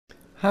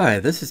Hi,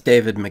 this is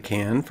David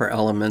McCann for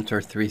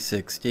Elementor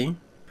 360.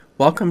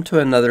 Welcome to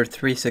another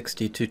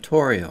 360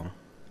 tutorial.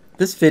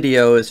 This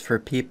video is for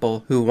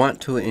people who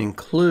want to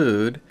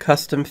include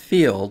custom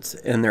fields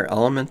in their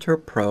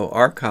Elementor Pro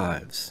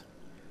archives.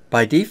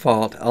 By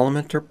default,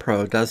 Elementor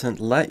Pro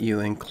doesn't let you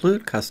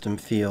include custom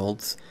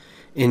fields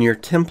in your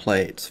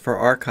templates for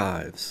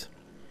archives.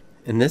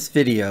 In this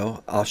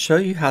video, I'll show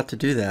you how to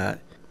do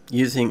that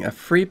using a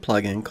free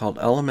plugin called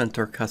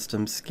Elementor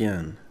Custom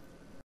Skin.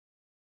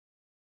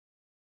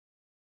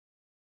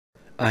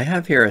 I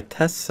have here a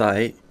test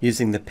site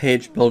using the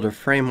Page Builder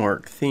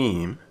Framework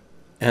theme,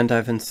 and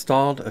I've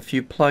installed a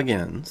few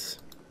plugins.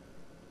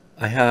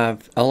 I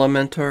have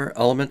Elementor,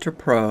 Elementor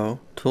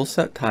Pro,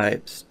 Toolset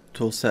Types,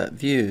 Toolset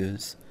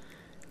Views,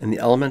 and the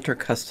Elementor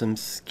Custom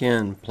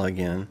Skin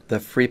plugin,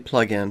 the free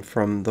plugin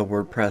from the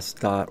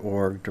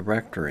WordPress.org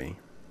directory.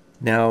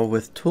 Now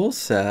with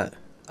Toolset,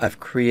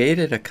 I've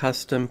created a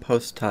custom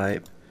post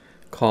type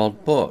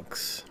called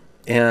Books,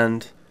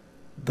 and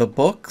the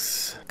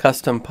Books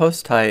custom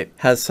post type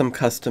has some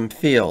custom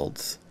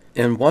fields,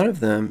 and one of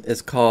them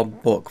is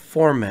called Book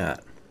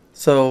Format.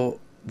 So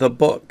the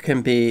book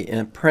can be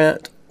in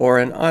print or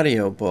an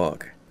audio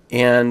book,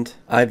 and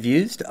I've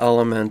used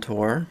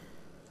Elementor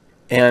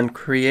and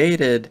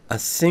created a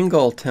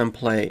single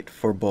template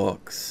for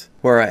books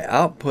where I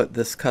output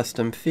this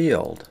custom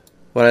field.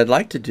 What I'd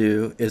like to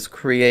do is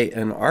create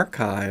an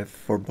archive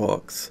for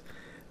books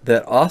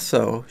that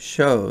also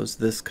shows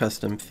this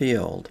custom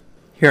field.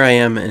 Here I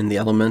am in the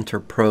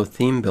Elementor Pro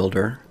theme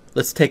builder.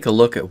 Let's take a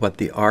look at what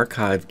the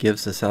archive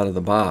gives us out of the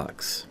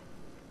box.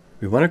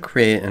 We want to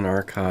create an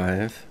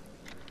archive.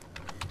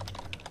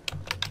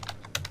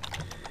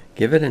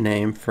 Give it a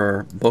name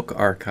for Book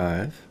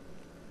Archive.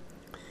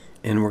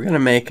 And we're going to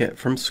make it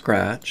from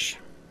scratch.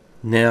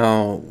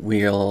 Now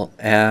we'll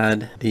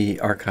add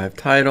the archive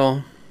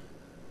title.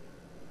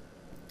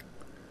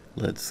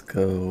 Let's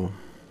go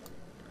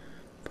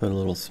put a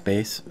little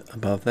space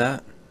above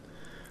that.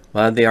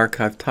 We'll add the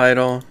archive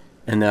title,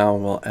 and now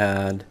we'll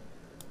add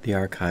the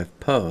archive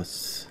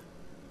posts.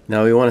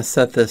 Now we want to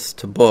set this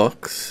to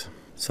books,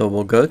 so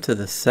we'll go to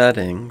the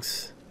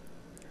settings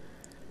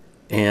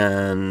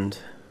and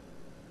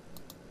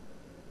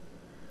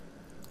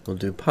we'll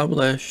do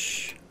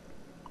publish,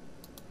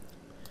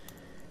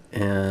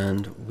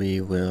 and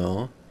we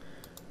will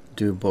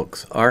do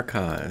books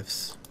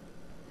archives.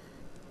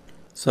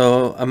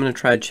 So I'm going to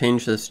try to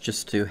change this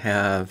just to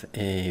have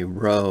a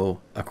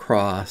row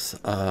across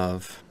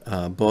of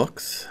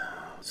books.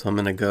 So I'm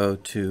going to go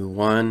to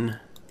 1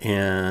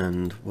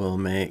 and we'll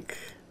make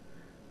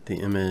the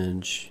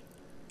image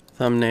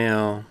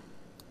thumbnail,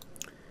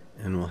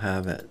 and we'll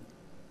have it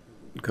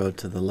go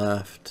to the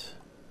left.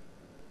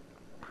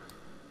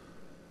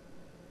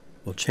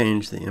 We'll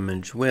change the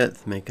image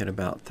width, make it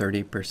about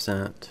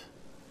 30%,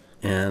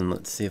 and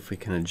let's see if we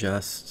can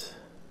adjust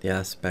the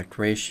aspect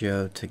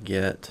ratio to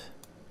get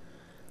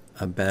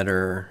a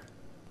better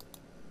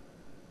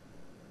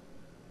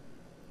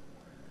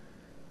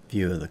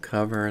view of the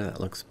cover. That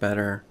looks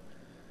better,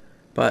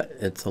 but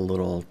it's a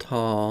little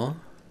tall.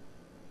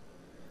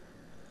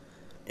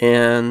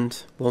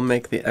 And we'll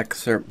make the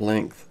excerpt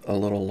length a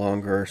little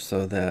longer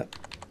so that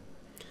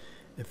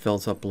it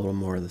fills up a little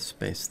more of the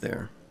space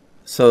there.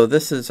 So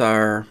this is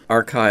our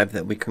archive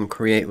that we can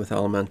create with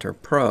Elementor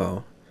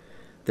Pro.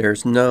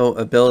 There's no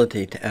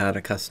ability to add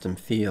a custom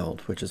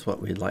field, which is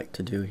what we'd like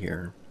to do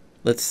here.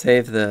 Let's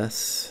save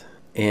this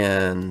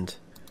and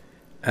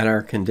add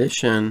our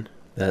condition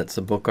that it's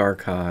a book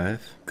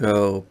archive.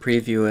 Go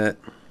preview it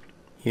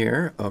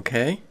here.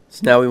 Okay.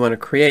 So now we want to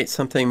create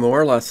something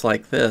more or less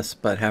like this,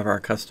 but have our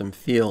custom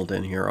field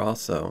in here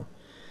also.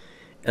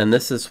 And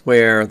this is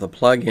where the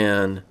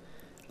plugin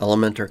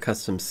Elementor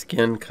Custom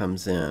Skin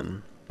comes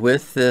in.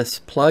 With this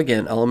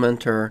plugin,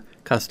 Elementor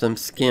Custom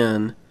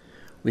Skin,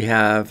 we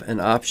have an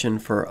option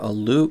for a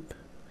loop,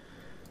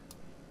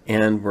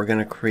 and we're going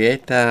to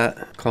create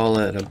that, call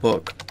it a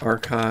book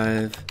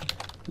archive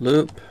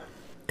loop,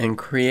 and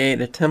create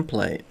a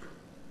template.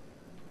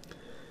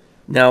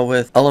 Now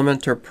with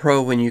Elementor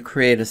Pro, when you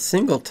create a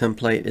single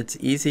template, it's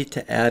easy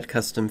to add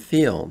custom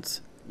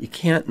fields. You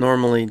can't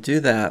normally do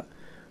that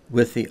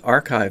with the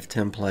archive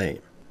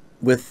template.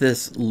 With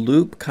this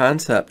loop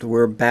concept,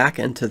 we're back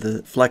into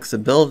the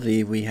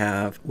flexibility we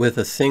have with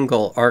a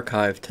single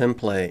archive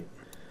template.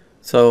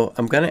 So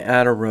I'm going to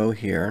add a row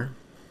here.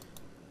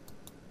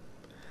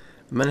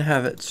 I'm going to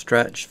have it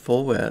stretch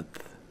full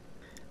width,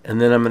 and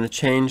then I'm going to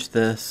change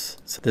this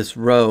so this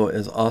row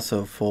is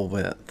also full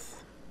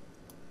width.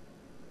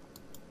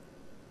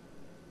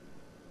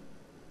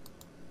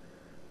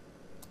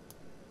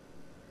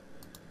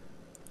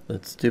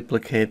 Let's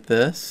duplicate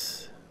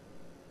this.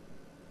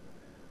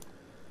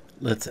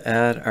 Let's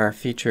add our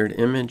featured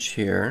image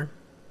here.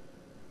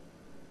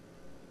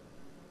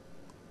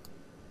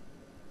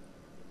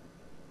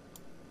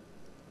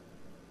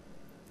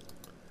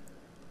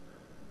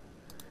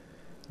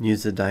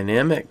 Use the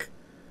dynamic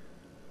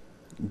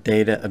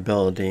data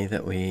ability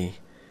that we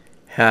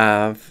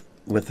have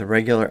with the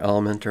regular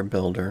Elementor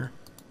builder.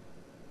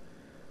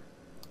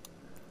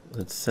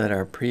 Let's set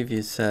our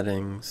preview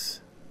settings.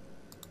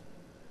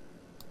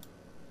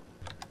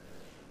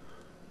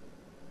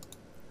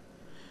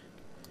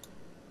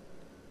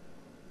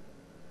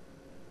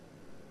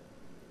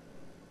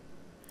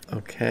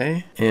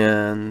 Okay,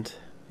 and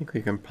I think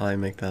we can probably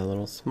make that a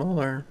little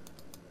smaller.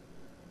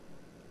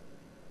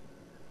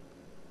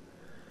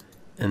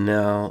 And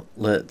now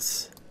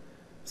let's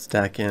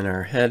stack in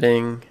our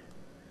heading,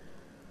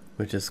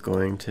 which is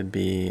going to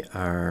be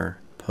our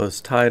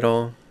post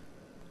title.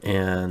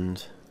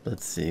 And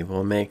let's see,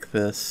 we'll make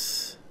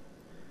this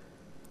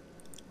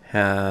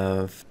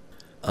have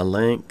a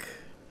link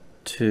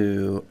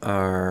to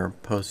our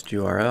post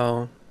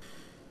URL.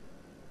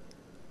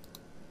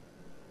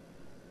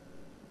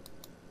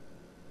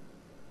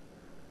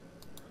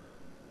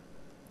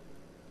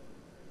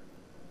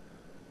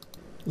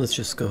 Let's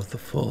just go with the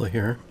full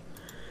here.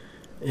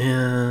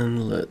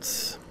 And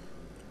let's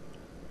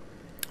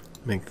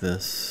make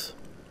this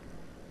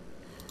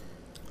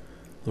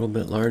a little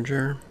bit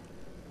larger.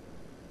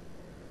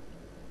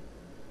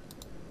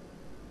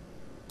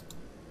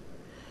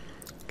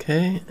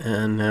 Okay,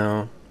 and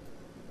now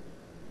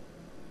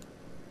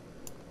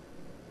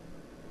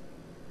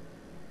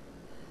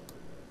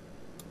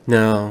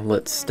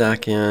let's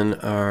stack in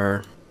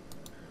our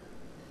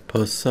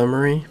post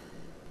summary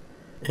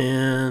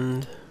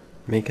and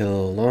make it a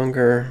little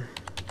longer.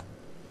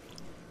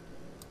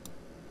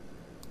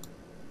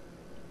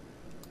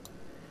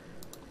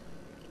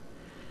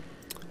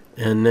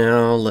 And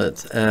now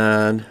let's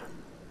add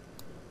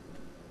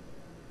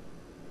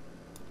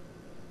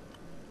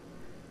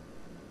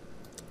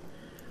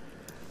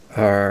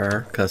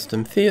our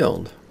custom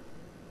field.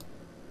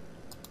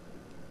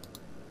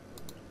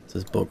 This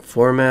is book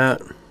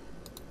format.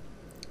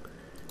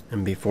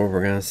 And before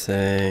we're going to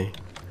say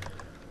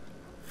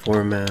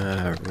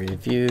format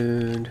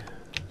reviewed.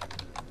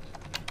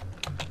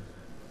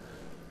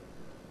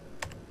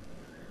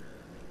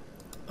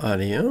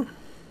 Audio.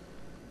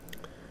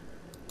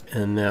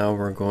 And now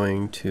we're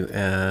going to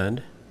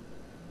add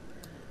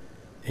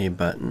a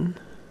button.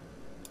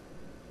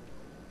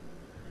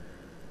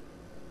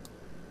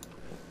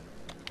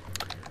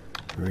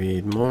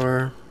 Read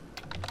more.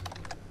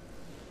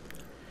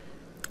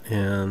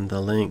 And the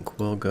link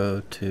will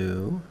go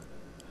to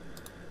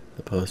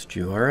the post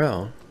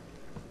URL.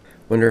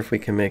 Wonder if we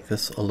can make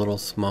this a little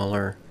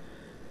smaller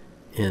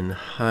in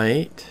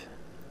height.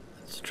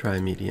 Let's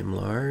try medium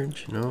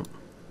large. Nope.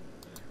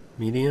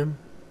 Medium.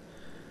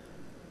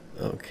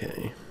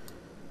 Okay,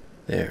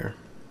 there.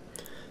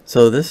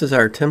 So this is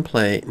our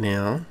template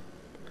now,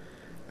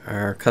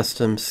 our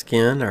custom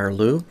skin, our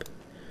loop.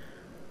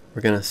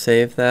 We're going to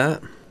save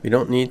that. We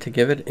don't need to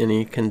give it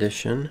any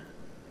condition.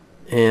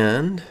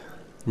 And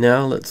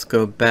now let's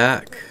go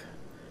back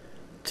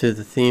to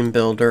the theme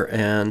builder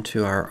and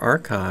to our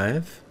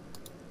archive.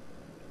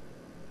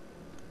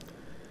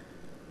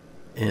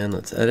 And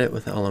let's edit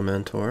with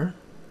Elementor.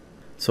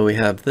 So we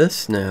have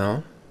this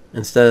now.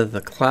 Instead of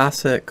the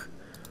classic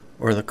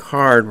or the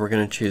card, we're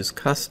going to choose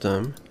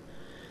custom,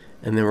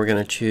 and then we're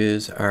going to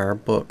choose our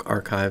book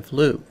archive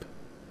loop.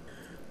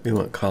 We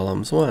want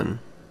columns 1.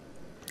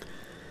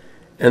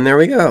 And there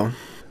we go.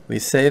 We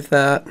save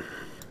that.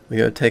 We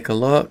go take a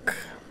look,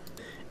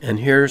 and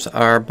here's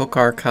our book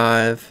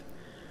archive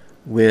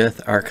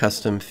with our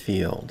custom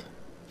field.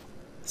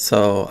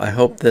 So I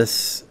hope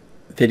this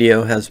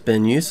video has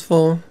been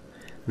useful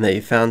and that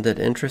you found it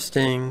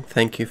interesting.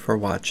 Thank you for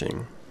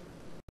watching.